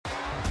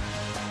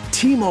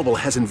T-Mobile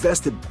has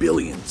invested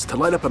billions to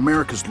light up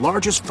America's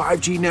largest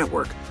 5G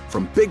network,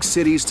 from big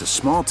cities to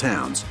small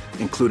towns,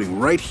 including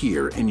right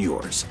here in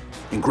yours.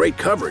 And great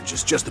coverage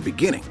is just the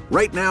beginning.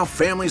 Right now,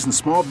 families and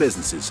small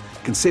businesses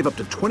can save up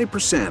to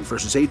 20%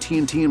 versus AT&T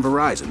and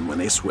Verizon when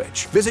they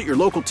switch. Visit your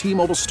local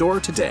T-Mobile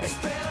store today.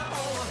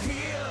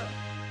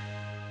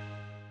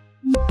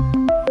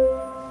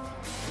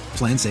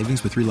 Plan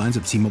savings with 3 lines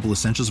of T-Mobile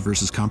Essentials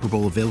versus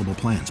comparable available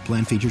plans.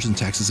 Plan features and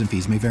taxes and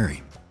fees may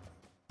vary.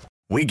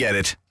 We get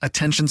it.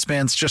 Attention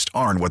spans just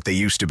aren't what they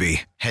used to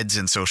be. Heads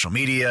in social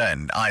media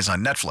and eyes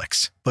on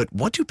Netflix. But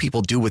what do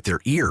people do with their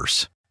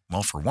ears?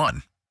 Well, for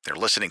one, they're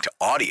listening to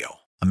audio.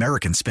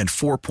 Americans spend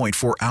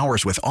 4.4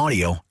 hours with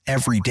audio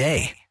every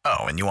day. Oh,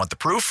 and you want the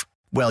proof?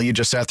 Well, you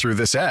just sat through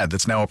this ad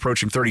that's now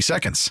approaching 30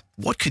 seconds.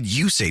 What could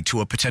you say to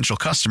a potential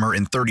customer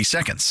in 30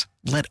 seconds?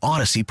 Let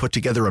Odyssey put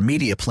together a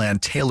media plan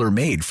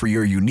tailor-made for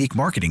your unique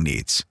marketing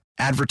needs.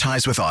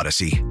 Advertise with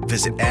Odyssey.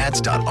 Visit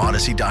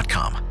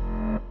ads.odyssey.com.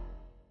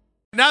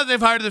 Now that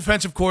they've hired the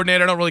defensive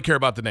coordinator, I don't really care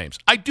about the names.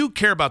 I do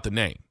care about the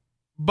name.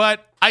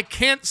 But I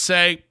can't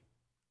say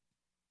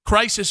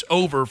crisis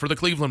over for the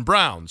Cleveland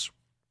Browns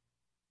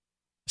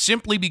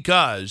simply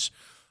because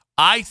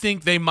I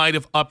think they might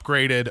have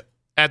upgraded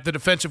at the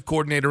defensive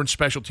coordinator and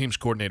special teams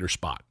coordinator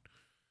spot.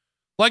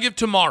 Like if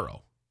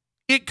tomorrow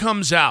it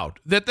comes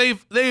out that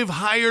they've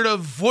hired a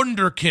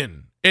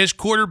Wunderkind as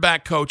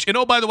quarterback coach, and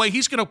oh, by the way,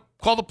 he's going to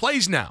call the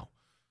plays now.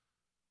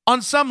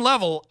 On some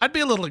level, I'd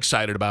be a little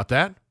excited about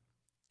that.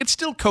 It's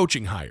still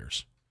coaching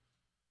hires.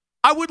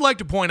 I would like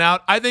to point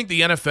out, I think the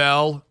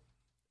NFL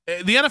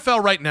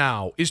right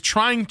now is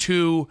trying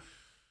to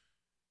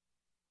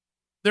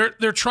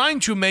they're trying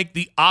to make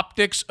the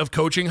optics of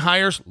coaching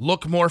hires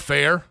look more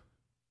fair.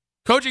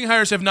 Coaching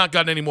hires have not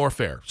gotten any more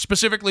fair,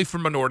 specifically for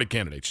minority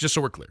candidates, just so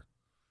we're clear.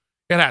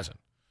 It hasn't.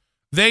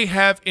 They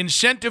have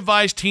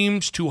incentivized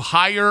teams to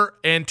hire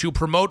and to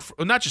promote,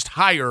 not just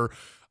hire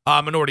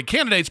minority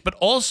candidates, but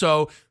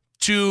also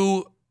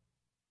to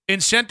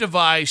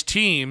incentivize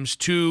teams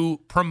to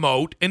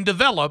promote and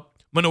develop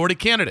minority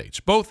candidates,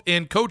 both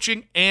in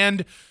coaching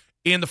and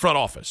in the front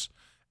office.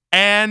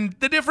 And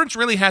the difference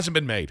really hasn't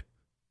been made.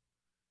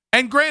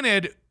 And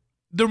granted,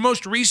 the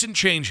most recent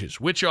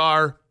changes, which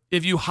are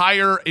if you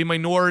hire a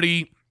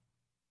minority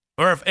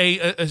or if a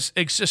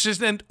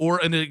assistant or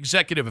an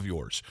executive of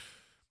yours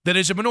that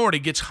is a minority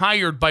gets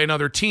hired by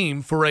another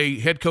team for a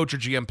head coach or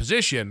GM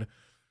position,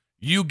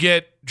 you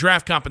get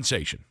draft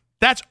compensation.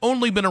 That's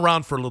only been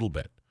around for a little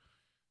bit.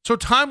 So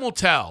time will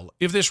tell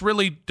if this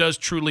really does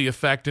truly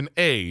affect and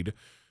aid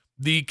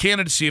the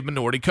candidacy of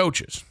minority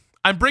coaches.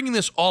 I'm bringing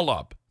this all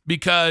up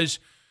because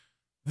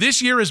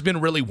this year has been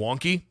really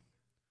wonky.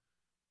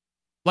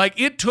 Like,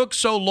 it took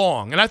so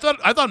long, and I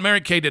thought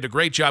Mary Kay did a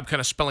great job kind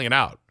of spelling it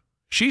out.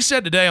 She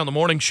said today on the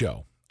morning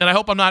show, and I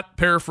hope I'm not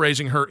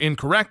paraphrasing her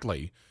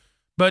incorrectly,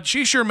 but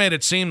she sure made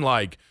it seem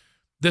like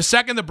the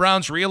second the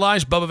Browns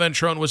realized Bubba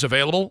Ventrone was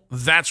available,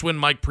 that's when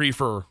Mike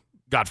Priefer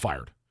got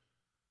fired.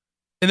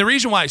 And the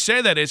reason why I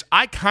say that is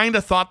I kind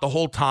of thought the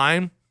whole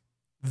time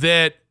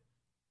that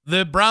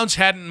the Browns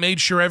hadn't made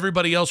sure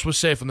everybody else was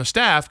safe on the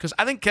staff, because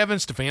I think Kevin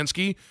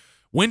Stefanski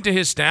went to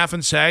his staff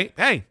and say,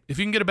 hey, if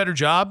you can get a better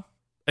job,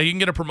 you can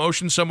get a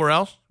promotion somewhere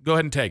else, go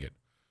ahead and take it.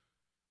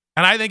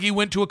 And I think he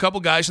went to a couple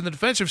guys in the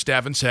defensive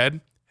staff and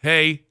said,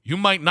 hey, you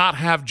might not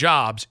have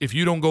jobs if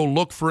you don't go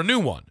look for a new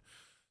one.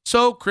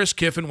 So Chris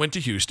Kiffin went to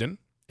Houston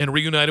and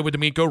reunited with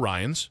DeMeco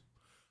Ryans,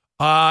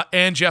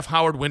 and Jeff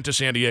Howard went to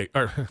San Diego,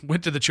 or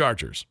went to the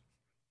Chargers.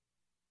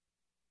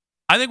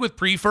 I think with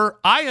Priefer,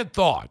 I had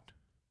thought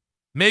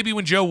maybe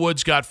when Joe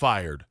Woods got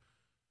fired,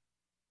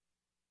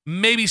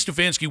 maybe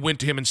Stefanski went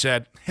to him and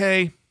said,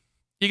 hey,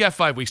 you got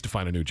 5 weeks to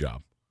find a new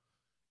job.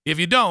 If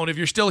you don't, if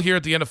you're still here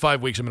at the end of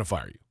 5 weeks, I'm going to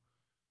fire you.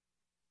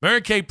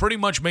 Mary Kay pretty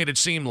much made it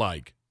seem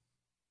like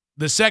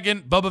the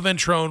second Bubba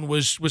Ventrone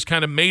was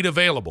kind of made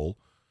available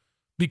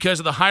because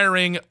of the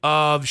hiring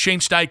of Shane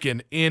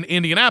Steichen in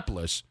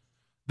Indianapolis,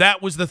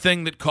 that was the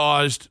thing that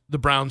caused the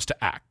Browns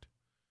to act.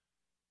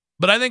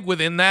 But I think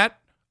within that,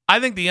 I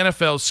think the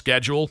NFL's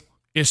schedule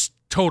is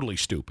totally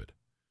stupid.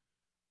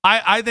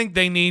 I think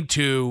they need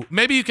to,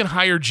 maybe you can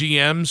hire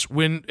GMs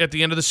when at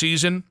the end of the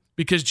season,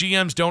 because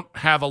GMs don't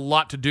have a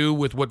lot to do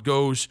with what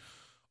goes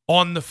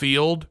on the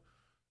field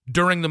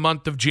during the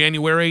month of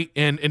January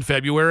and in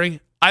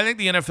February. I think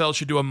the NFL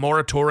should do a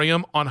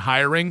moratorium on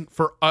hiring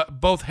for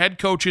both head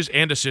coaches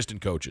and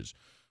assistant coaches.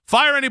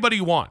 Fire anybody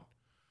you want,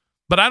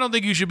 but I don't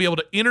think you should be able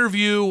to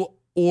interview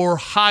or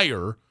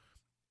hire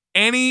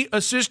any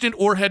assistant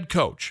or head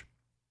coach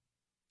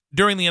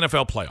during the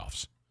NFL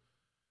playoffs,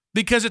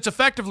 because it's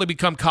effectively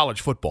become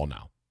college football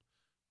now.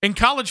 In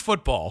college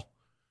football,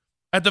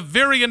 at the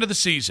very end of the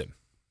season,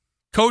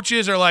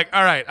 coaches are like,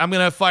 all right, I'm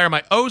going to fire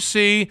my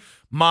OC,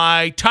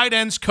 my tight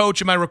ends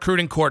coach, and my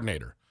recruiting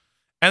coordinator.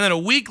 And then a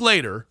week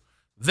later,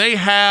 they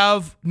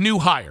have new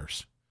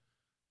hires.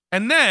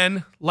 And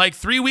then, like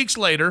 3 weeks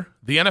later,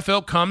 the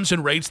NFL comes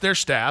and rates their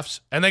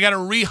staffs, and they got to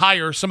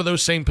rehire some of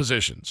those same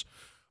positions.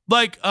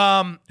 Like,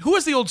 who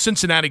was the old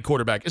Cincinnati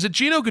quarterback? Is it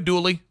Gino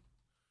Guidugli?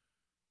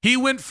 He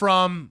went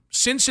from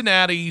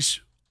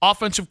Cincinnati's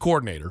offensive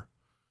coordinator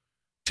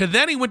to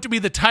then he went to be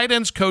the tight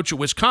ends coach at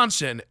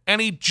Wisconsin,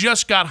 and he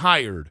just got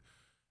hired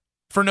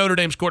for Notre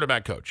Dame's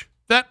quarterback coach.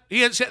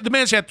 The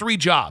man's had 3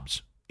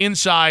 jobs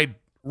inside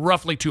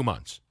roughly 2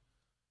 months.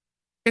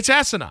 It's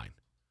asinine.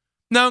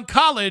 Now, in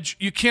college,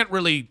 you can't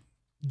really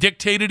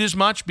dictate it as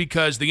much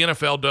because the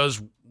NFL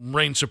does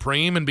reign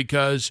supreme and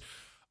because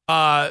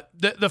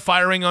the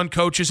firing on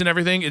coaches and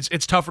everything,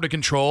 it's tougher to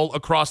control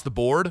across the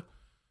board.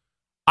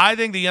 I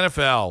think the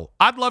NFL,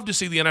 I'd love to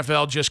see the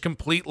NFL just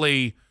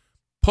completely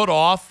put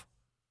off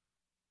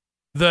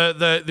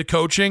the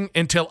coaching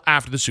until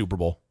after the Super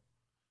Bowl.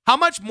 How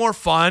much more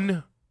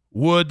fun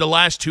would the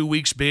last 2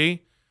 weeks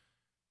be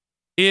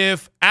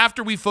if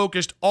after we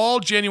focused all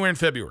January and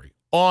February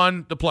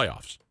on the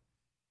playoffs,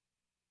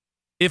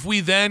 if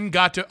we then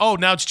got to,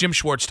 now it's Jim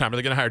Schwartz time. Are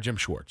they going to hire Jim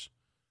Schwartz?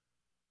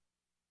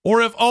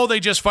 Or if, they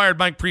just fired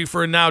Mike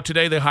Prefer and now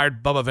today they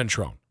hired Bubba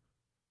Ventrone.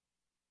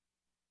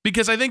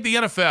 Because I think the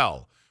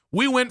NFL,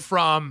 we went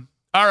from,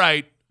 all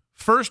right,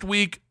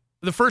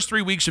 the first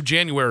 3 weeks of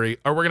January,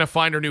 we're going to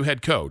find our new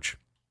head coach.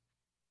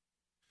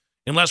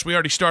 Unless we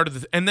already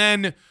started. And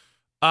then,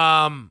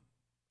 and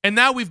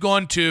now we've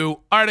gone to,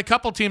 all right, a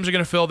couple teams are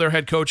going to fill their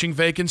head coaching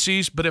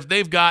vacancies, but if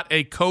they've got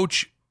a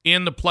coach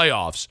in the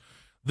playoffs,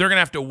 they're going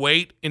to have to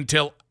wait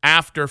until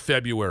after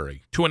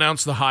February to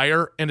announce the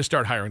hire and to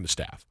start hiring the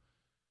staff.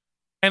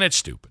 And it's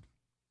stupid.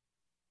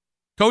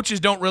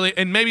 Coaches don't really,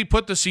 and maybe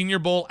put the Senior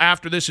Bowl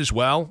after this as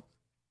well.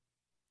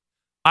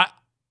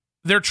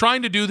 They're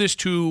trying to do this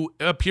to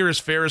appear as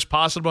fair as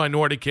possible by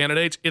minority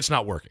candidates. It's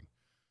not working.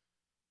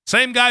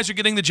 Same guys are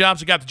getting the jobs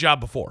that got the job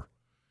before.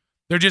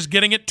 They're just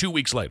getting it 2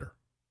 weeks later.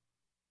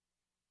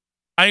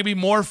 I think it'd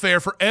be more fair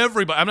for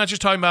everybody. I'm not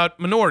just talking about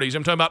minorities.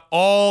 I'm talking about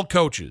all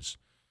coaches.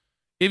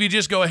 If you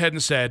just go ahead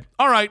and said,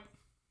 all right,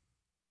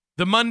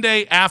 the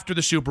Monday after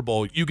the Super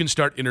Bowl, you can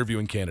start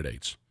interviewing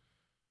candidates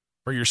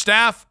for your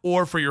staff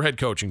or for your head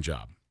coaching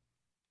job.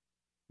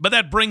 But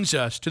that brings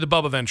us to the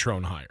Bubba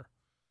Ventrone hire.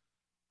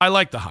 I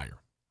like the hire.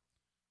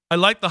 I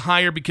like the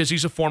hire because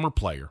he's a former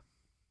player.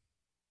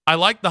 I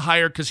like the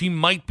hire because he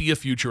might be a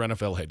future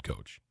NFL head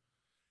coach.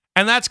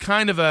 And that's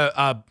kind of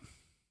a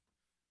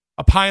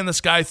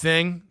pie-in-the-sky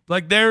thing.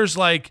 Like, there's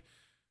like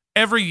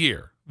every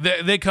year,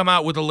 they come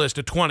out with a list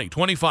of 20,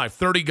 25,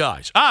 30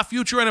 guys.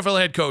 Future NFL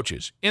head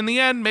coaches. In the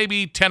end,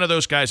 maybe 10 of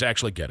those guys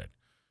actually get it.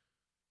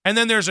 And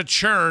then there's a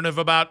churn of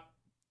about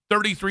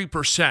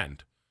 33%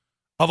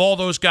 of all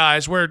those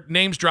guys where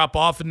names drop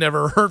off and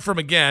never heard from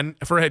again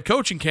for head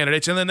coaching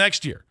candidates. And the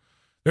next year,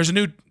 there's a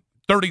new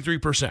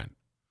 33%.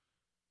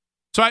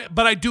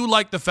 But I do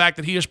like the fact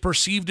that he is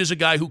perceived as a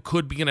guy who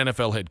could be an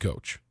NFL head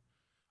coach.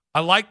 I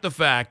like the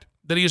fact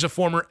that he is a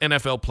former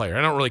NFL player.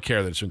 I don't really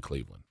care that it's in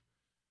Cleveland.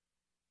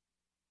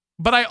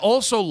 But I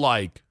also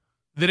like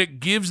that it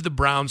gives the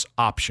Browns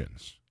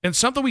options. And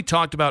something we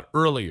talked about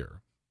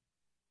earlier,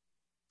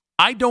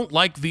 I don't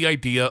like the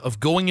idea of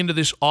going into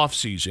this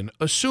offseason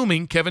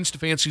assuming Kevin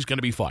Stefanski is going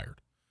to be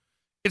fired.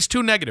 It's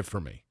too negative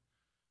for me.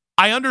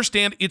 I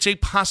understand it's a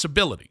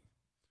possibility.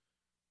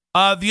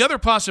 The other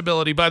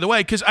possibility, by the way,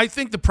 because I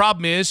think the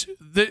problem is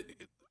that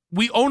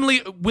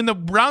when the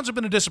Browns have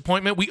been a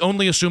disappointment, we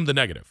only assume the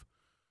negative.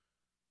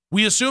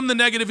 We assume the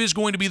negative is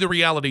going to be the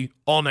reality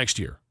all next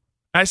year.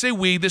 I say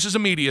we, this is a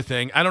media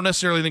thing. I don't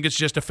necessarily think it's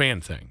just a fan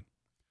thing.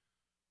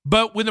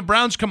 But when the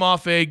Browns come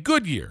off a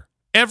good year,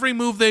 every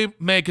move they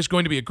make is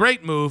going to be a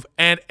great move,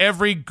 and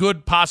every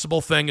good possible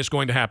thing is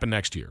going to happen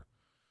next year.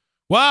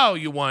 Wow,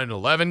 you won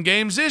 11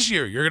 games this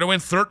year. You're going to win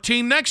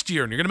 13 next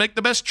year, and you're going to make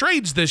the best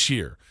trades this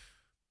year.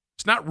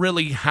 It's not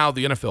really how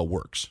the NFL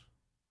works.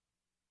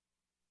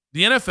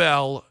 The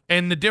NFL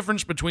and the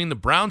difference between the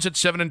Browns at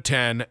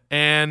 7-10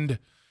 and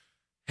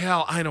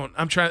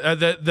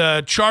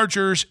the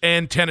Chargers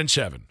and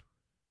 10-7.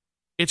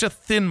 It's a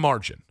thin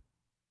margin.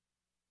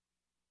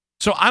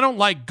 So I don't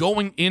like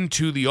going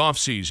into the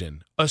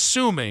offseason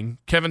assuming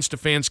Kevin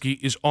Stefanski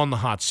is on the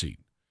hot seat.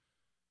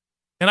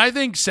 And I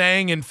think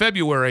saying in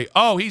February,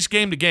 he's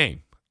game to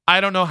game.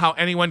 I don't know how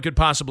anyone could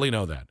possibly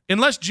know that.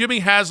 Unless Jimmy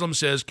Haslam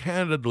says,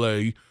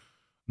 candidly,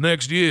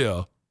 next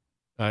year,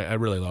 I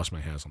really lost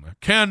my Haslam there.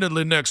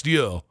 Candidly, next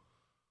year,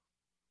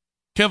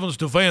 Kevin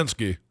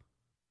Stefanski,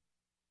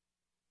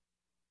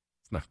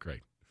 it's not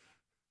great,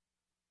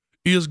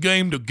 is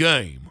game to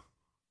game.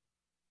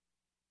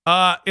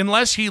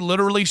 Unless he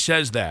literally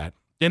says that,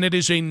 and it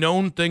is a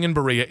known thing in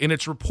Berea, and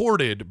it's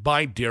reported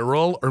by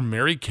Daryl or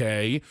Mary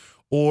Kay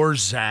or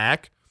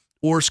Zach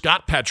or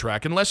Scott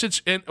Petrak, unless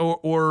it's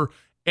or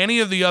any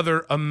of the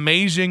other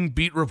amazing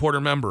beat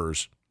reporter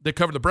members that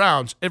cover the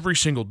Browns every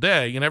single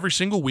day and every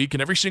single week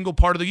and every single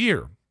part of the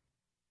year.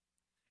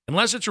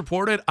 Unless it's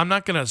reported, I'm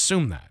not going to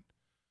assume that.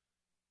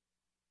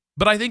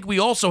 But I think we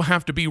also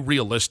have to be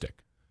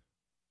realistic.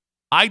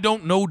 I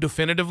don't know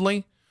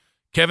definitively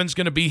Kevin's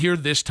going to be here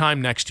this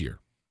time next year.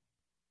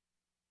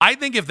 I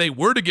think if they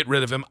were to get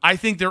rid of him, I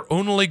think they're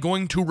only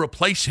going to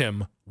replace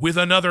him with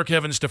another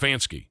Kevin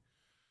Stefanski.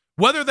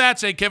 Whether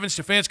that's a Kevin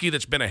Stefanski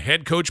that's been a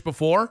head coach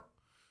before,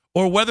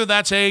 or whether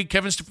that's a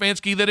Kevin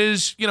Stefanski that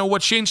is,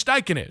 what Shane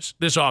Steichen is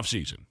this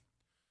offseason.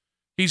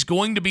 He's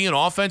going to be an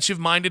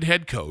offensive-minded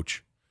head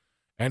coach.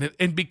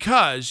 And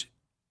because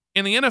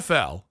in the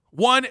NFL,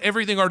 one,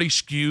 everything already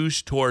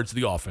skews towards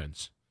the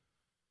offense.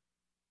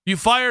 You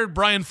fired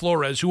Brian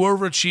Flores, who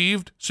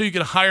overachieved, so you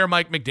could hire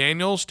Mike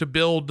McDaniels to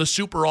build the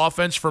super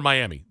offense for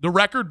Miami. The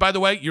record, by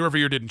the way, year over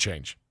year didn't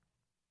change.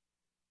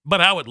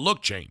 But how it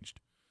looked changed.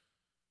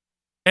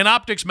 And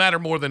optics matter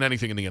more than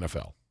anything in the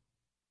NFL.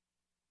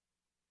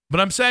 But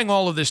I'm saying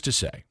all of this to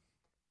say,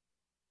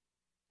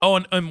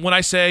 and when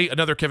I say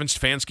another Kevin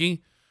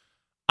Stefanski,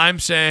 I'm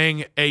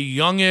saying a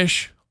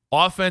youngish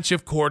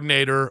offensive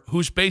coordinator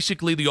who's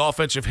basically the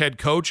offensive head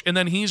coach, and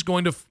then he's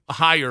going to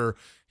hire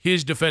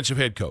his defensive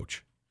head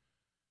coach.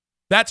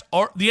 The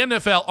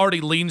NFL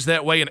already leans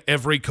that way in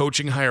every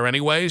coaching hire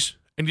anyways.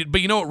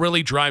 But you know what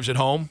really drives it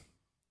home?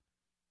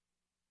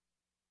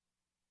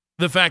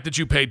 The fact that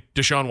you paid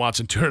Deshaun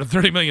Watson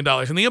 $230 million.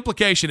 And the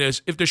implication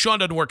is if Deshaun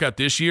doesn't work out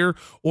this year,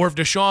 or if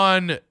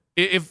Kevin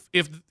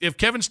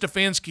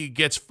Stefanski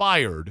gets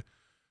fired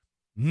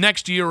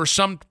next year or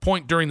some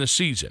point during the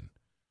season,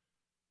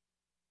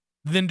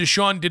 then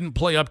Deshaun didn't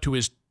play up to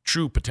his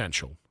true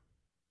potential.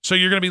 So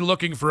you're going to be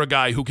looking for a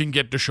guy who can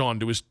get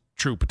Deshaun to his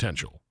true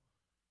potential.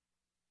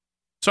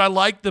 So I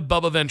like the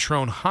Bubba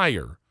Ventrone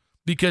hire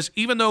because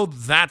even though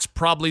that's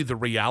probably the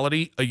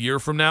reality a year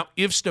from now,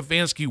 if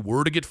Stefanski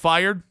were to get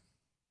fired,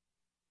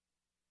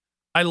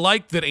 I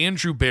like that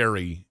Andrew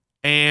Berry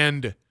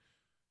and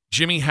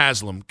Jimmy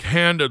Haslam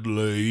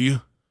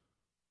candidly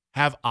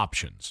have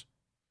options.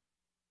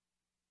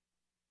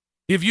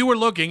 If you were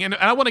looking, and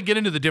I want to get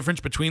into the difference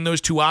between those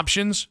two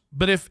options,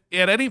 but if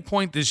at any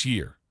point this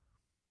year,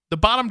 the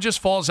bottom just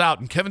falls out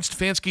and Kevin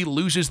Stefanski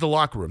loses the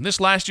locker room.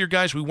 This last year,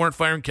 guys, we weren't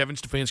firing Kevin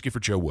Stefanski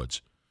for Joe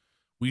Woods.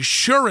 We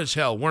sure as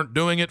hell weren't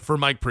doing it for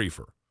Mike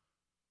Priefer.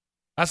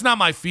 That's not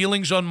my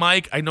feelings on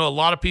Mike. I know a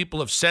lot of people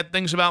have said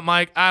things about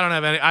Mike.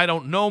 I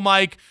don't know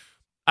Mike.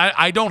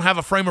 I don't have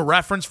a frame of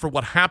reference for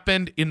what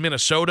happened in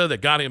Minnesota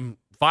that got him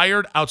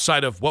fired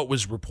outside of what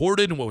was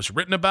reported and what was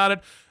written about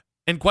it.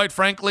 And quite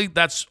frankly,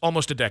 that's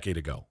almost a decade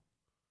ago.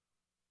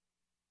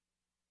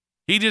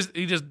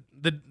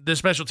 The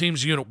special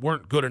teams unit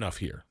weren't good enough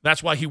here.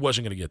 That's why he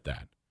wasn't going to get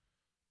that.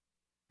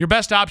 Your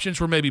best options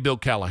were maybe Bill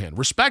Callahan.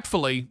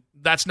 Respectfully,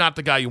 that's not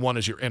the guy you want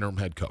as your interim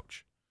head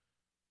coach.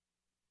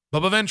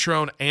 Bubba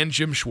Ventrone and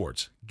Jim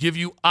Schwartz give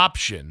you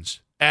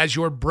options as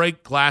your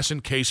break glass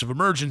in case of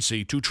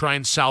emergency to try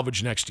and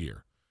salvage next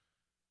year.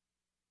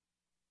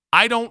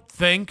 I don't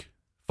think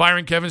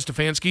firing Kevin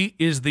Stefanski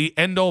is the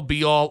end-all,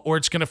 be-all, or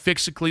it's going to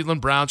fix the Cleveland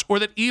Browns, or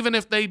that even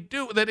if they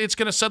do, that it's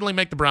going to suddenly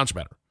make the Browns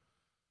better.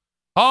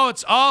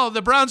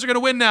 The Browns are going to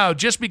win now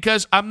just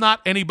because I'm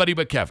not anybody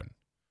but Kevin.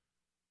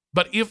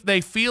 But if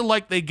they feel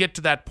like they get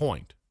to that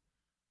point,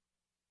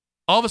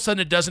 all of a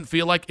sudden it doesn't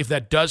feel like if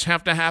that does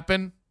have to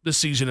happen, the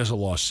season is a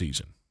lost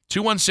season.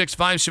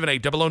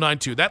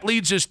 216-578-0092. That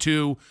leads us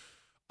to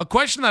a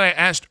question that I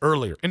asked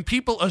earlier, and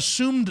people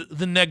assumed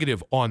the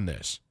negative on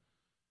this.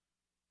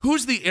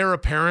 Who's the heir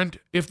apparent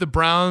if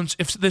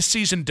this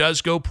season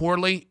does go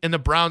poorly and the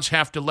Browns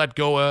have to let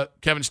go of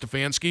Kevin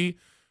Stefanski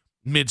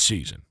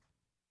mid-season?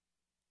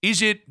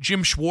 Is it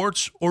Jim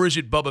Schwartz or is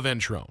it Bubba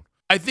Ventrone?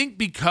 I think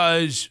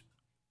because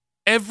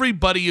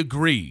everybody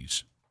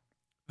agrees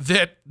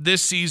that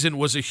this season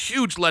was a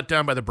huge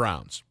letdown by the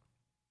Browns.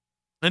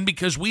 And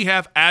because we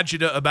have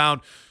agita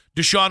about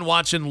Deshaun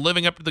Watson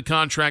living up to the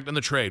contract and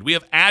the trade. We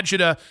have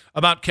agita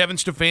about Kevin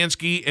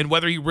Stefanski and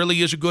whether he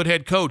really is a good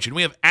head coach. And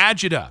we have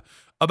agita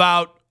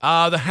about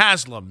the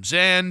Haslams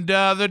and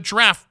the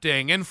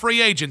drafting and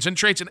free agents and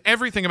trades and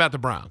everything about the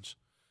Browns.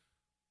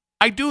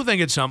 I do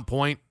think at some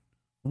point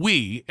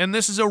and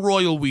this is a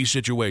royal we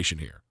situation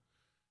here,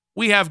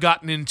 we have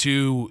gotten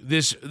into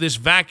this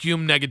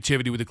vacuum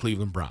negativity with the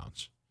Cleveland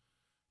Browns.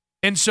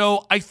 And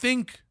so I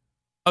think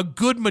a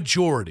good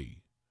majority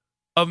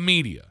of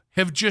media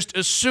have just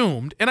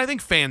assumed, and I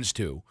think fans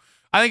too,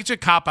 I think it's a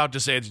cop-out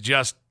to say it's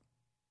just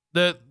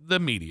the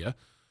media,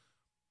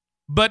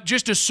 but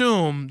just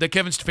assume that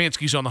Kevin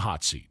Stefanski's on the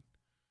hot seat.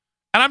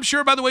 And I'm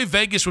sure, by the way,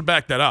 Vegas would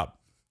back that up.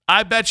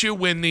 I bet you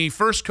when the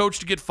first coach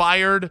to get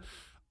fired,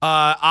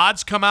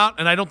 odds come out,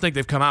 and I don't think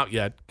they've come out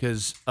yet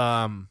because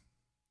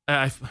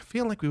I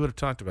feel like we would have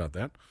talked about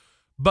that.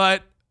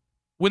 But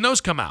when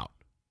those come out,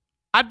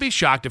 I'd be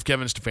shocked if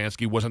Kevin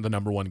Stefanski wasn't the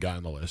number one guy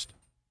on the list.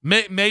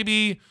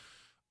 Maybe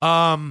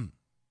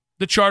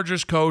the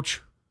Chargers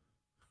coach,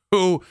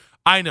 who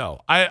I know,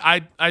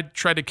 I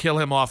try to kill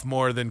him off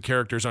more than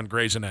characters on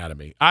Grey's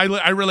Anatomy.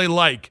 I really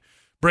like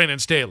Brandon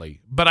Staley,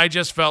 but I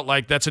just felt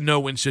like that's a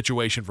no-win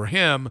situation for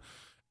him,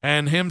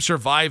 and him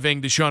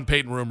surviving the Sean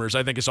Payton rumors,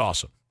 I think is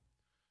awesome.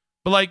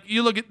 But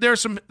you look at there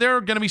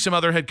are going to be some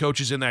other head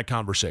coaches in that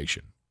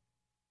conversation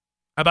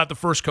about the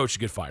first coach to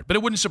get fired. But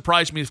it wouldn't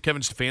surprise me if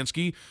Kevin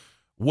Stefanski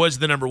was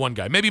the number one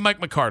guy. Maybe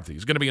Mike McCarthy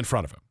is going to be in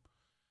front of him.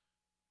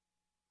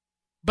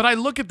 But I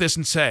look at this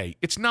and say,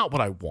 it's not what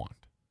I want.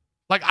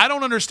 I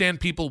don't understand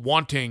people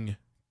wanting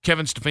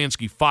Kevin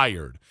Stefanski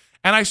fired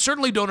And I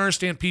certainly don't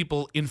understand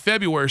people in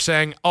February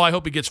saying, oh, I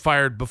hope he gets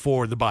fired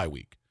before the bye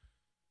week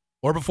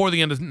or before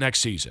the end of the next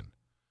season.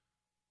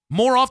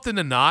 More often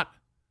than not,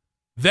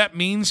 that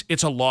means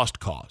it's a lost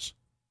cause.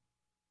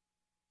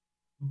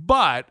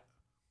 But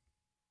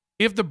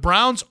if the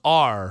Browns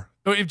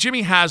if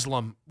Jimmy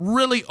Haslam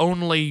really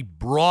only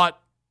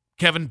brought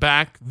Kevin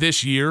back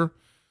this year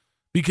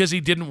because he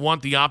didn't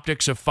want the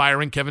optics of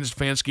firing Kevin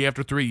Stefanski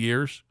after 3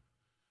 years,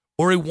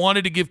 or he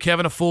wanted to give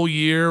Kevin a full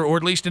year or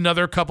at least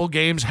another couple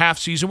games, half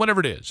season, whatever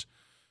it is,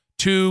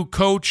 to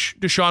coach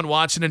Deshaun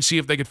Watson and see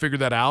if they could figure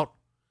that out.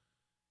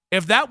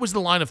 If that was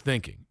the line of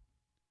thinking,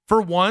 for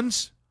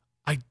once,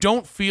 I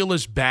don't feel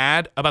as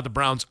bad about the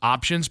Browns'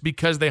 options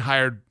because they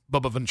hired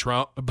Bubba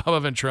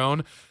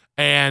Ventrone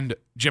and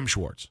Jim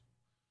Schwartz.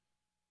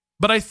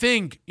 But I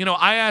think,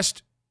 I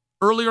asked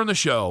earlier in the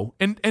show,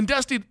 and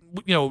Dusty,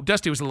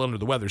 Dusty was a little under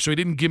the weather, so he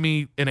didn't give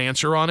me an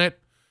answer on it.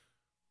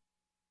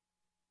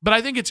 But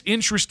I think it's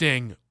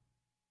interesting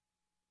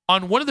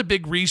on one of the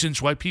big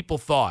reasons why people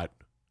thought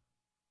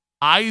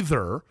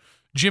either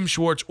Jim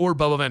Schwartz or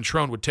Bubba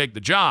Ventrone would take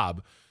the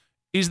job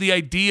is the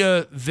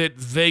idea that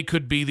they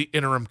could be the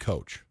interim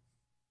coach.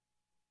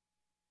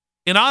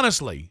 And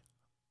honestly,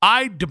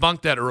 I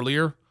debunked that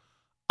earlier.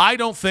 I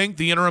don't think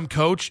the interim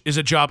coach is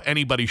a job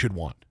anybody should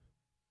want.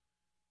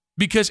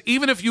 Because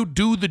even if you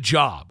do the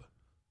job,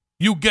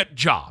 you get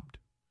jobbed.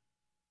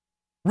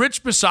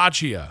 Rich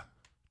Bisaccia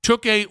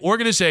took a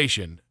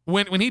organization,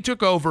 when he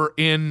took over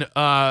in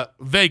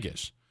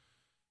Vegas,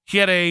 he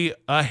had a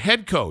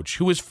head coach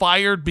who was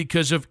fired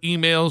because of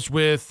emails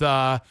with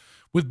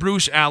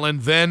Bruce Allen,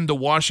 then the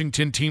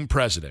Washington team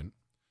president,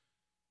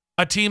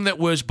 a team that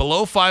was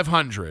below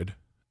 500.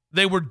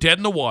 They were dead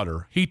in the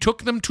water. He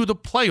took them to the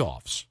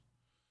playoffs.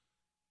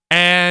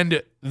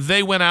 And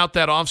they went out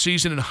that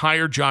offseason and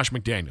hired Josh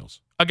McDaniels,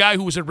 a guy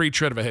who was a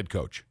retread of a head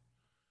coach.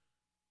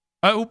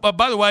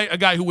 By the way, a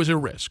guy who was a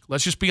risk.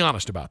 Let's just be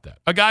honest about that.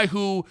 A guy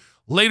who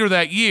later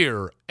that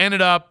year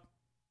ended up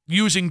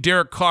using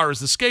Derek Carr as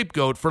the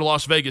scapegoat for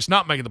Las Vegas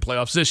not making the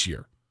playoffs this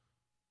year.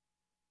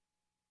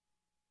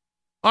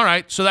 All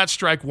right, so that's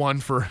strike one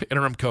for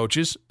interim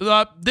coaches.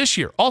 This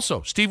year,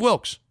 also, Steve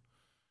Wilkes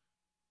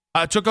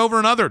took over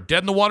another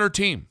dead-in-the-water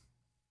team.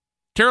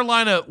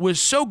 Carolina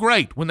was so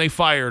great when they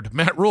fired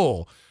Matt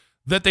Rule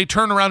that they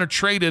turned around and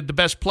traded the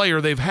best player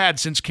they've had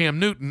since Cam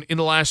Newton in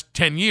the last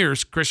 10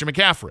 years, Christian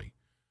McCaffrey.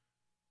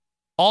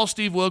 All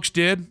Steve Wilkes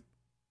did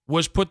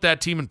was put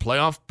that team in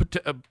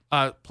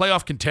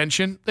playoff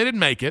contention. They didn't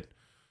make it,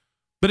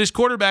 but his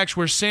quarterbacks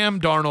were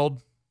Sam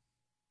Darnold,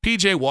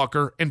 P.J.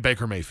 Walker, and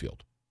Baker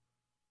Mayfield.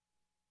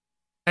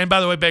 And by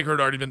the way, Baker had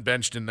already been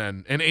benched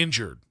and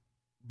injured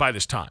by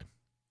this time.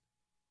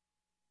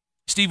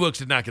 Steve Wilkes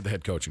did not get the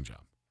head coaching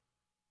job.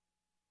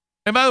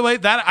 And by the way,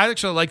 I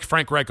actually like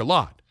Frank Reich a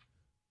lot.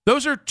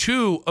 Those are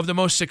two of the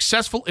most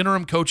successful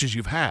interim coaches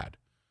you've had.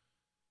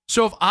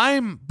 So if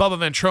I'm Bubba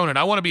Ventrone and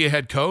I want to be a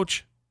head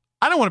coach,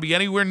 I don't want to be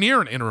anywhere near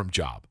an interim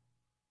job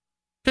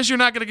because you're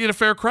not going to get a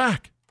fair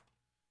crack.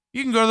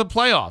 You can go to the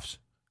playoffs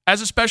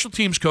as a special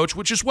teams coach,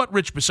 which is what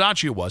Rich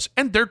Bisaccia was,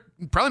 and they're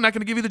probably not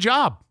going to give you the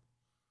job.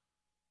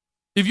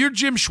 If you're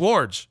Jim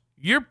Schwartz,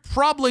 you're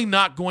probably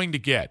not going to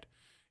get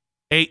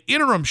an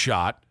interim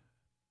shot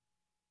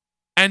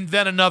and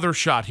then another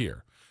shot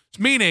here.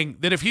 Meaning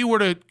that if he were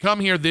to come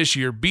here this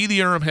year, be the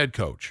interim head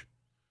coach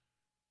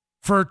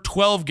for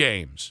 12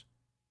 games,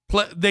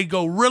 they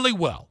go really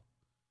well,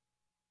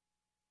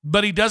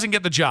 but he doesn't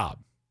get the job,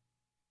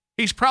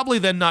 he's probably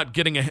then not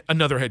getting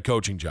another head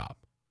coaching job.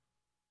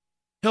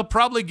 He'll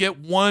probably get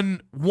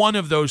one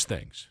of those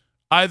things,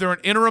 either an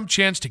interim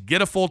chance to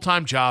get a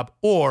full-time job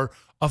or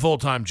a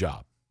full-time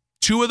job.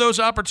 Two of those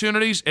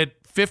opportunities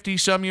at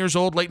 50-some years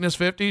old, late in his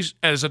 50s,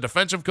 as a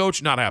defensive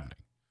coach, not happening.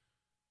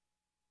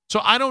 So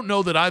I don't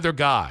know that either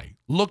guy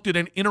looked at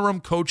an interim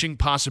coaching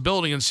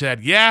possibility and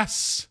said,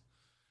 yes,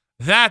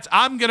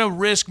 I'm going to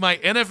risk my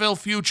NFL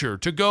future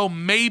to go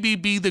maybe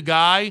be the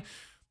guy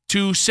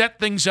to set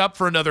things up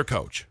for another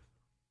coach.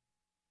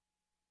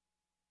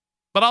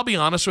 But I'll be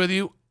honest with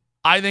you,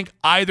 I think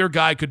either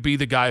guy could be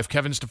the guy if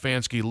Kevin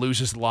Stefanski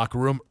loses the locker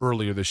room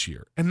earlier this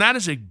year. And that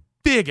is a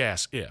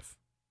big-ass if.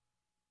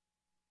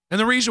 And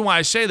the reason why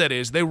I say that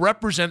is they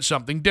represent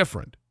something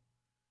different.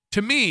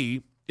 To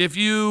me, if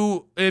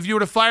you were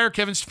to fire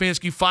Kevin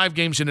Stefanski 5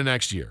 games into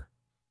next year,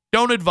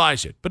 don't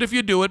advise it. But if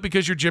you do it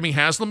because you're Jimmy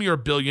Haslam, you're a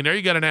billionaire,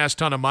 you got an ass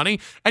ton of money,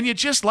 and you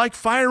just like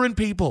firing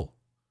people.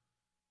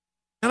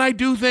 And I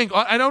do think,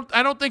 I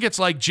don't think it's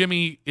like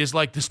Jimmy is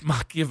like this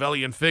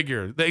Machiavellian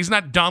figure. He's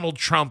not Donald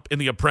Trump in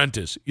The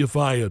Apprentice. You're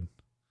fired.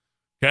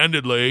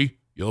 Candidly,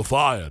 you're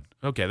fired.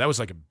 Okay, that was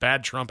like a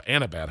bad Trump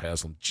and a bad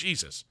Haslam.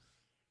 Jesus.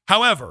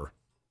 However,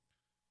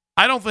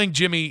 I don't think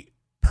Jimmy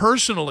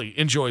personally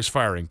enjoys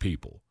firing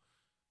people,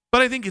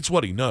 but I think it's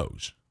what he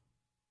knows.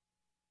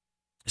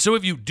 So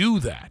if you do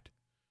that,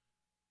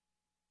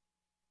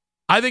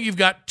 I think you've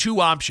got two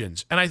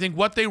options, and I think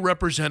what they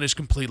represent is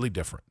completely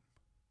different.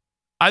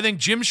 I think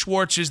Jim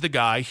Schwartz is the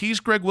guy. He's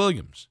Greg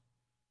Williams.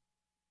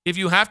 If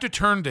you have to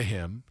turn to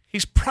him,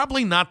 he's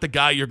probably not the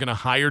guy you're going to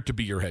hire to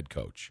be your head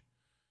coach.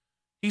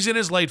 He's in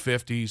his late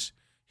 50s.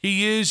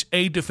 He is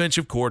a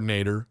defensive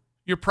coordinator.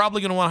 You're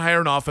probably going to want to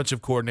hire an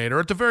offensive coordinator.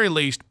 At the very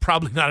least,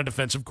 probably not a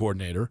defensive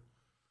coordinator.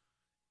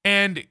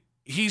 And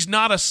he's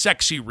not a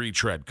sexy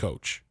retread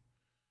coach.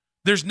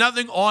 There's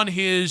nothing on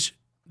his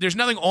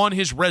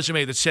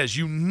resume that says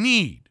you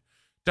need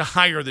to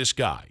hire this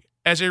guy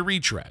as a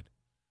retread.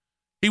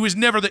 He was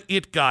never the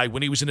it guy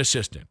when he was an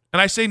assistant.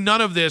 And I say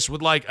none of this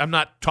with I'm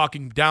not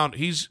talking down.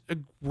 He's a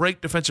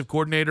great defensive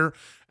coordinator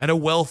and a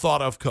well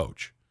thought of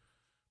coach.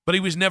 But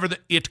he was never the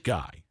it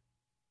guy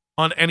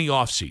on any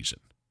offseason.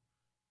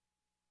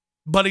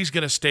 But he's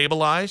going to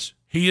stabilize.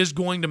 He is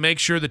going to make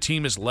sure the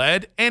team is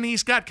led. And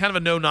he's got kind of a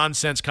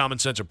no-nonsense,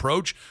 common-sense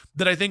approach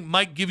that I think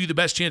might give you the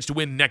best chance to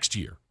win next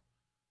year.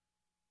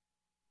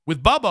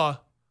 With Bubba,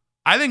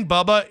 I think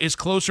Bubba is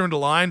closer into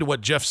line to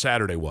what Jeff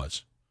Saturday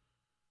was.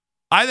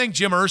 I think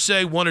Jim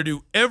Irsay wanted to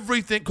do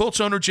everything.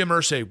 Colts owner Jim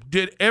Irsay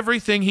did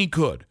everything he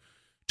could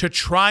to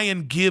try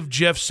and give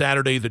Jeff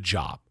Saturday the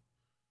job.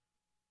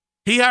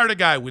 He hired a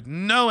guy with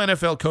no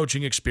NFL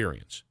coaching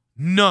experience.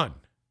 None.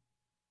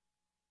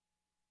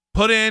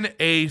 Put in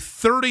a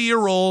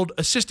 30-year-old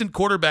assistant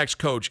quarterbacks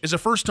coach as a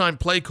first-time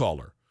play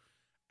caller,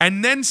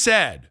 and then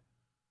said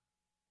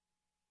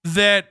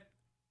that,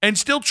 and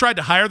still tried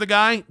to hire the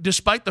guy,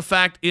 despite the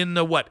fact in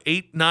the,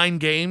 8, 9,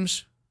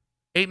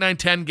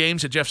 10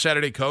 games that Jeff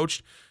Saturday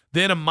coached,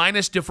 they had a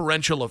minus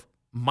differential of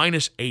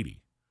minus 80.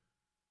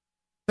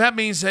 That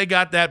means they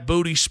got that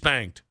booty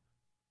spanked.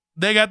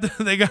 They got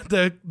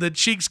the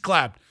cheeks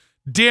clapped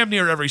damn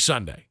near every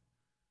Sunday.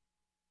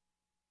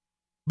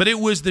 But it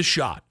was the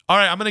shot. All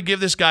right, I'm going to give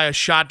this guy a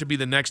shot to be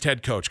the next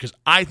head coach because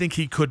I think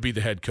he could be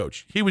the head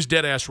coach. He was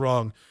dead ass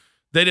wrong.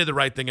 They did the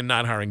right thing in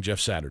not hiring Jeff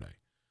Saturday.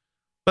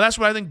 But that's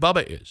what I think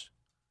Bubba is.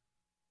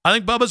 I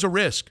think Bubba's a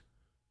risk.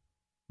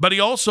 But he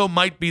also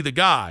might be the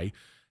guy.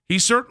 He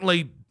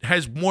certainly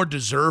has more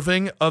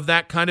deserving of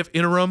that kind of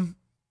interim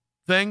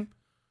thing.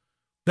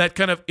 That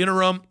kind of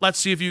interim, let's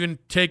see if you can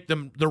take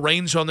the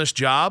reins on this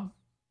job.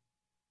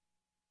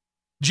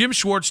 Jim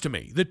Schwartz, to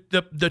me,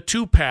 the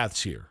two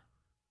paths here.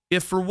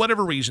 If for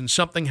whatever reason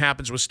something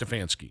happens with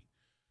Stefanski,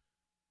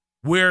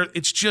 where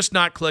it's just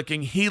not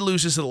clicking, he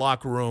loses the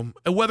locker room,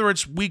 and whether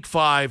it's week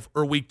 5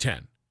 or week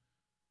 10,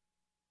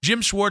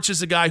 Jim Schwartz is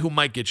the guy who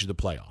might get you the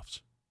playoffs.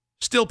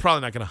 Still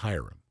probably not going to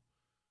hire him.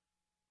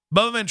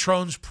 Bubba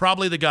Ventrone's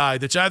probably the guy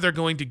that's either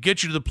going to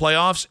get you to the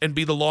playoffs and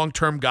be the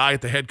long-term guy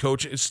at the head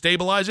coach and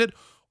stabilize it,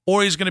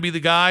 or he's going to be the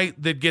guy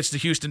that gets the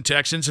Houston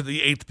Texans at the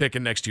 8th pick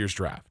in next year's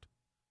draft.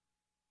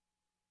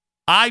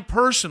 I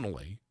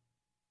personally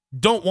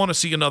don't want to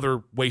see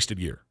another wasted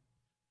year.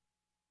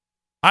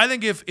 I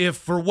think if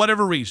for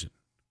whatever reason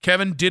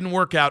Kevin didn't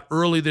work out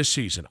early this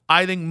season,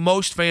 I think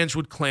most fans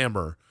would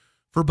clamor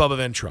for Bubba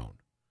Ventrone.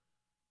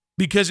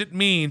 Because it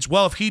means,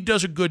 well, if he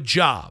does a good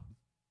job,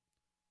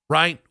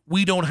 right,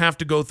 we don't have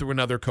to go through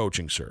another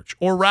coaching search.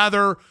 Or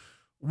rather,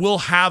 we'll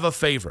have a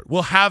favorite.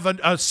 We'll have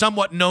a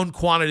somewhat known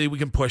quantity we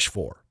can push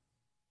for.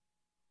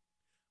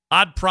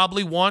 I'd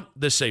probably want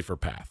the safer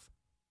path.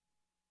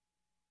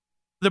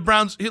 The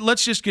Browns,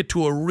 let's just get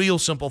to a real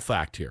simple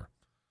fact here.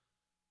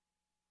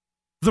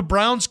 The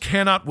Browns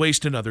cannot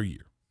waste another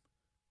year.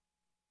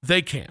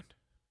 They can't.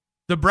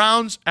 The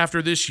Browns, after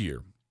this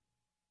year,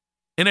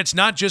 and it's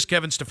not just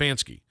Kevin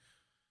Stefanski,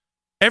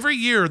 every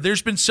year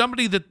there's been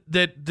somebody that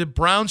the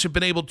Browns have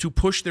been able to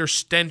push their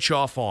stench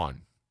off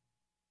on.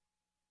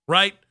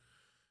 Right?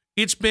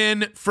 It's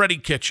been Freddie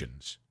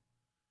Kitchens.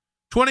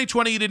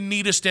 2020, you didn't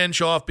need a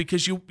stench off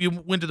because you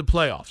went to the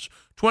playoffs.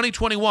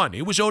 2021,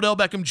 it was Odell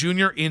Beckham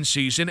Jr. in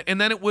season,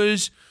 and then it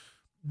was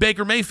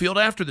Baker Mayfield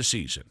after the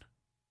season.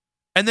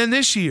 And then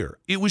this year,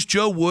 it was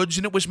Joe Woods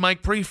and it was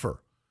Mike Prefer.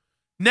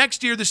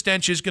 Next year, the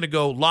stench is going to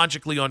go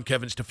logically on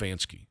Kevin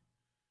Stefanski.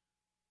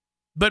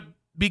 But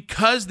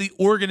because the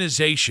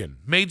organization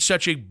made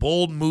such a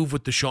bold move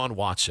with Deshaun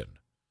Watson,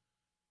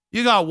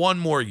 you got one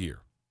more year.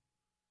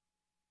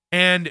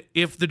 And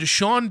if the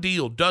Deshaun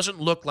deal doesn't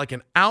look like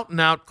an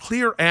out-and-out,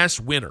 clear-ass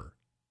winner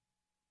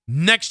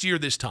next year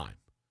this time,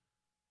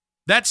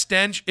 that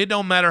stench, it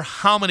don't matter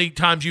how many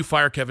times you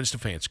fire Kevin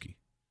Stefanski.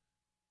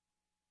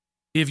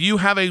 If you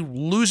have a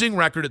losing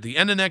record at the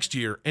end of next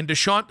year, and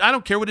Deshaun, I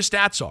don't care what his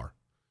stats are.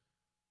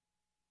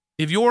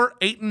 If you're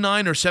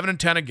 8-9 or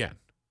 7-10 again,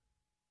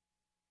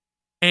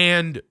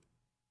 and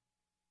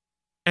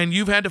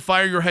you've had to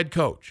fire your head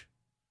coach,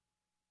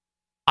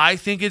 I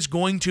think it's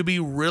going to be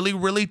really,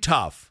 really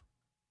tough.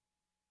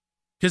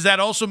 Because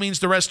that also means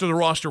the rest of the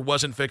roster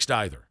wasn't fixed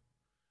either.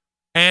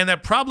 And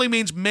that probably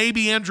means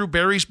maybe Andrew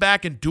Berry's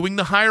back and doing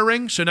the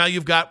hiring. So now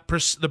you've got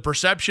the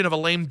perception of a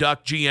lame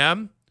duck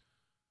GM.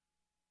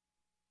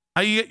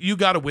 You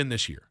got to win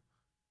this year.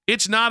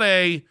 It's not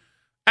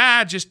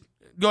just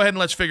go ahead and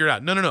let's figure it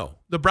out. No.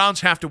 The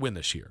Browns have to win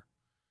this year.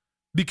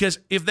 Because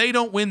if they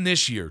don't win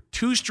this year,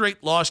 2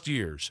 straight lost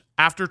years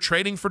after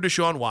trading for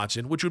Deshaun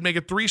Watson, which would make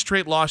it 3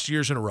 straight lost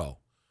years in a row,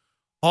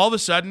 all of a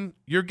sudden,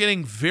 you're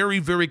getting very,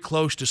 very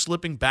close to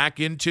slipping back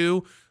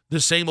into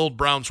the same old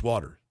Browns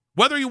water.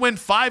 Whether you win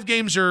 5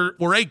 games or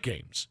 8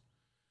 games,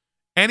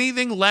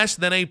 anything less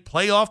than a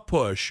playoff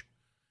push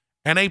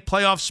and a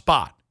playoff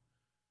spot.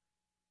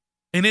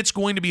 And it's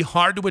going to be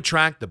hard to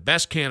attract the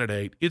best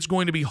candidate. It's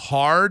going to be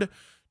hard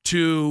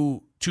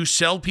to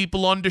sell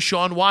people on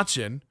Deshaun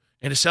Watson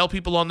and to sell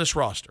people on this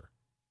roster.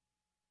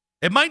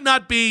 It might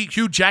not be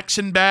Hugh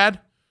Jackson bad.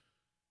 It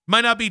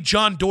might not be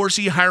John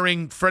Dorsey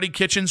hiring Freddie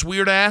Kitchens'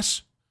 weird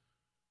ass.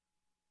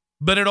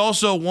 But it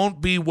also won't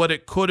be what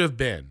it could have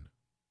been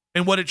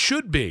and what it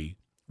should be,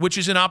 which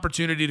is an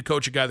opportunity to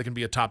coach a guy that can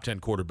be a top 10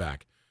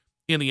 quarterback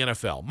in the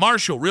NFL.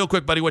 Marshall, real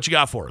quick, buddy, what you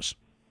got for us?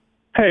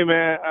 Hey,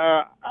 man,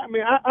 I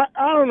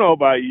don't know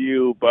about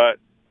you, but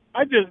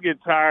I just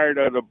get tired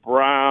of the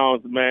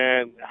Browns,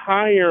 man,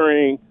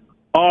 hiring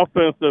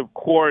offensive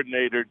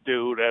coordinator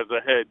dude as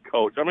a head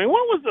coach. I mean,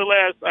 when was the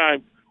last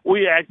time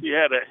we actually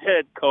had a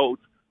head coach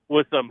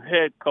with some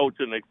head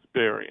coaching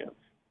experience?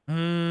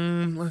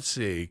 Let's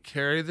see.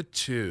 Carry the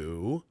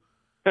two.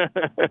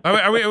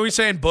 Are we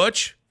saying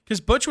Butch?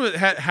 Because Butch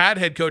had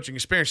head coaching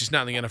experience. He's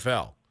not in the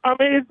NFL. I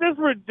mean, it's just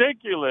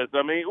ridiculous.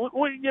 I mean,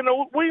 we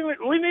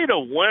need a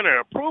winner,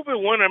 a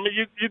proven winner. I mean,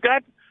 you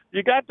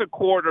got the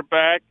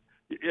quarterback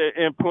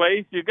in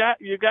place. You got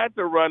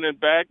the running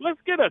back.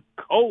 Let's get a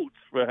coach,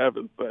 for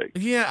heaven's sake.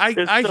 Yeah,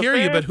 I hear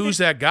you, but who's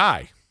that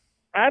guy?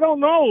 I don't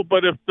know,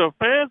 but if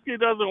Stefanski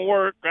doesn't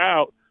work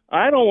out,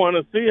 I don't want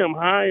to see him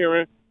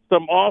hiring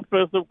some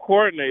offensive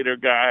coordinator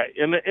guy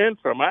in the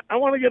interim. I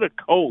want to get a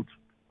coach,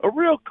 a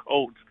real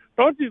coach.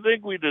 Don't you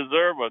think we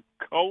deserve a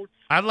coach?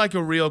 I'd like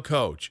a real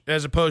coach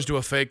as opposed to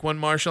a fake one,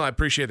 Marshall. I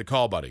appreciate the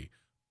call, buddy.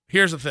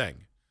 Here's the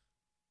thing.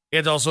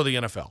 It's also the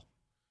NFL.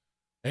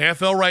 The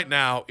NFL right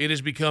now, it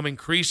has become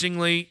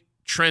increasingly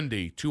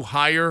trendy to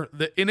hire,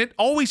 and it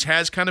always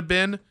has kind of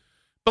been,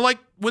 but like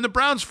when the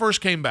Browns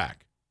first came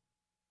back,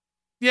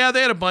 yeah,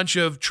 they had a bunch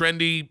of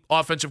trendy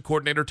offensive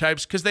coordinator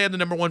types because they had the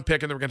number one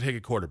pick and they were going to take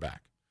a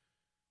quarterback.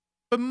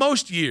 But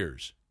most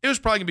years, it was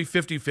probably going to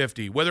be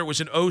 50-50, whether it was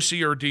an OC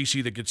or a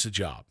DC that gets the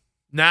job.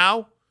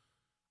 Now,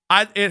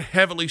 it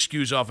heavily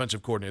skews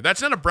offensive coordinator.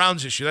 That's not a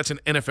Browns issue. That's an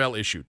NFL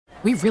issue.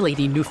 We really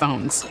need new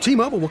phones.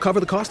 T-Mobile will cover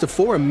the cost of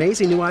 4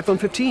 amazing new iPhone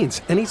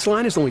 15s, and each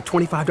line is only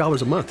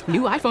 $25 a month.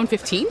 New iPhone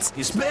 15s?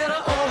 It's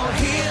better over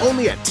here.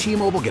 Only at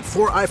T-Mobile, get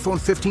 4 iPhone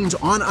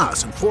 15s on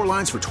us and 4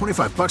 lines for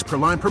 $25 per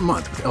line per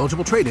month with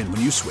eligible trade-in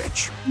when you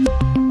switch.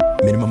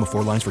 Minimum of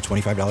 4 lines for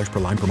 $25 per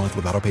line per month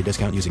with autopay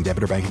discount using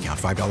debit or bank account.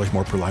 $5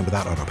 more per line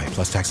without autopay,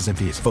 plus taxes and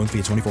fees. Phone fee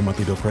at 24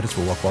 monthly bill credits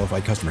for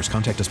well-qualified customers.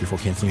 Contact us before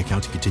canceling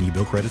account to continue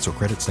bill credits or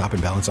credit stop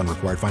and balance on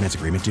required finance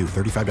agreement due.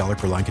 $35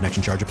 per line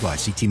connection charge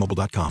applies. See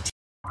T-Mobile.com.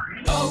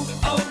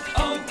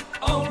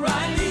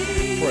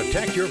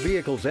 Protect your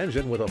vehicle's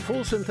engine with a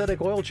full synthetic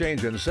oil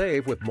change and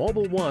save with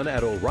Mobil 1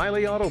 at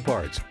O'Reilly Auto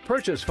Parts.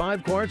 Purchase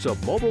 5 quarts of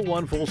Mobil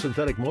 1 full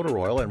synthetic motor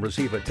oil and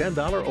receive a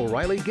 $10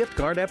 O'Reilly gift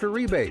card after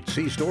rebate.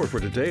 See store for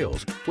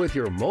details. With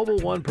your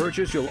Mobil 1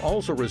 purchase, you'll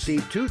also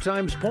receive 2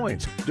 times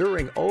points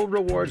during O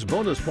Rewards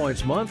Bonus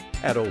Points Month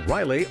at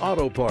O'Reilly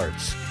Auto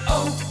Parts.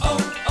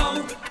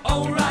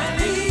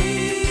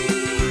 O'Reilly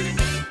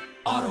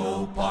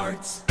Auto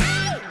Parts.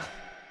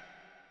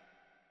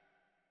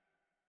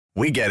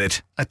 We get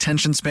it.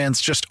 Attention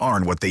spans just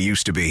aren't what they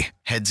used to be.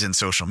 Heads in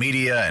social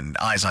media and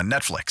eyes on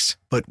Netflix.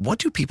 But what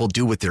do people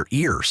do with their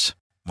ears?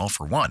 Well,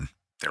 for one,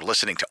 they're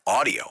listening to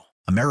audio.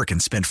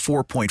 Americans spend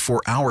 4.4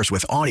 hours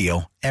with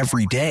audio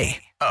every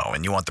day. Oh,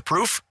 and you want the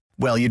proof?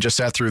 Well, you just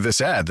sat through this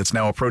ad that's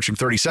now approaching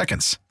 30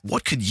 seconds.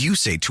 What could you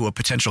say to a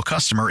potential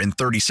customer in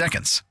 30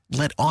 seconds?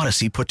 Let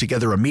Odyssey put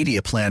together a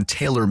media plan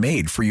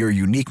tailor-made for your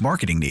unique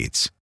marketing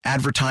needs.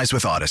 Advertise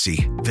with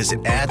Odyssey.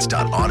 Visit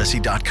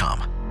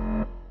ads.odyssey.com.